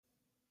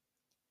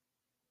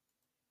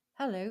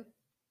Hello,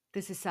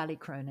 this is Sally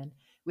Cronin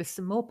with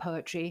some more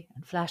poetry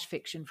and flash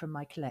fiction from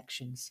my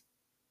collections.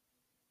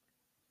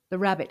 The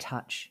Rabbit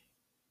Hutch.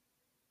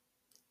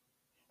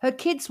 Her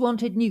kids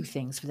wanted new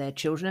things for their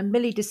children, and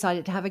Millie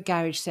decided to have a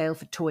garage sale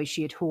for toys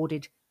she had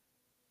hoarded.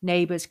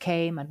 Neighbours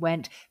came and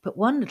went, but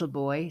one little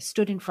boy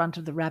stood in front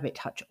of the Rabbit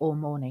Hutch all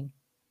morning.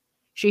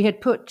 She had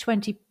put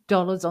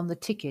 $20 on the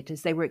ticket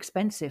as they were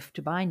expensive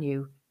to buy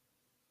new.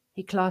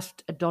 He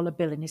clasped a dollar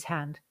bill in his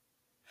hand.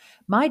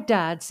 My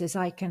dad says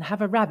I can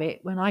have a rabbit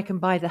when I can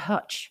buy the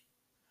hutch.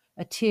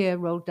 A tear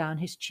rolled down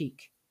his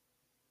cheek.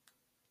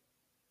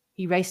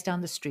 He raced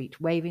down the street,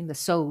 waving the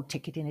sold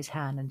ticket in his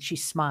hand, and she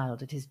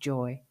smiled at his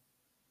joy.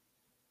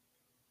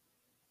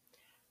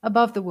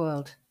 Above the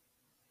world.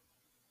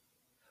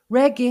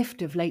 Rare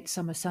gift of late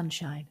summer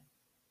sunshine.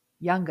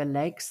 Younger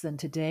legs than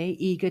today,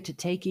 eager to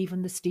take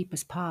even the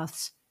steepest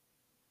paths.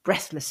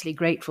 Breathlessly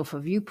grateful for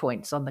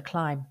viewpoints on the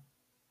climb.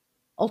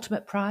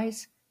 Ultimate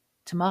prize?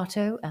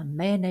 Tomato and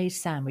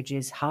mayonnaise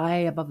sandwiches high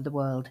above the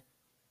world.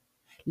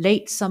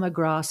 Late summer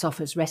grass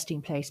offers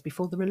resting place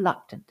before the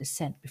reluctant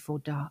descent before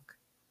dark.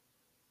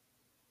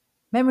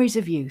 Memories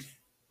of youth,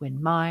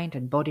 when mind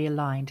and body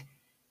aligned,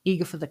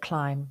 eager for the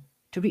climb,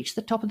 to reach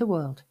the top of the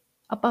world,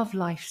 above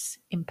life's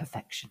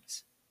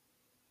imperfections.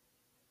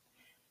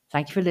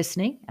 Thank you for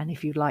listening, and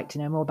if you'd like to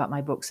know more about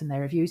my books and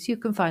their reviews, you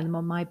can find them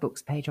on my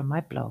books page on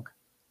my blog,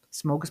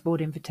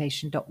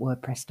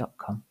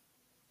 smorgasbordinvitation.wordpress.com.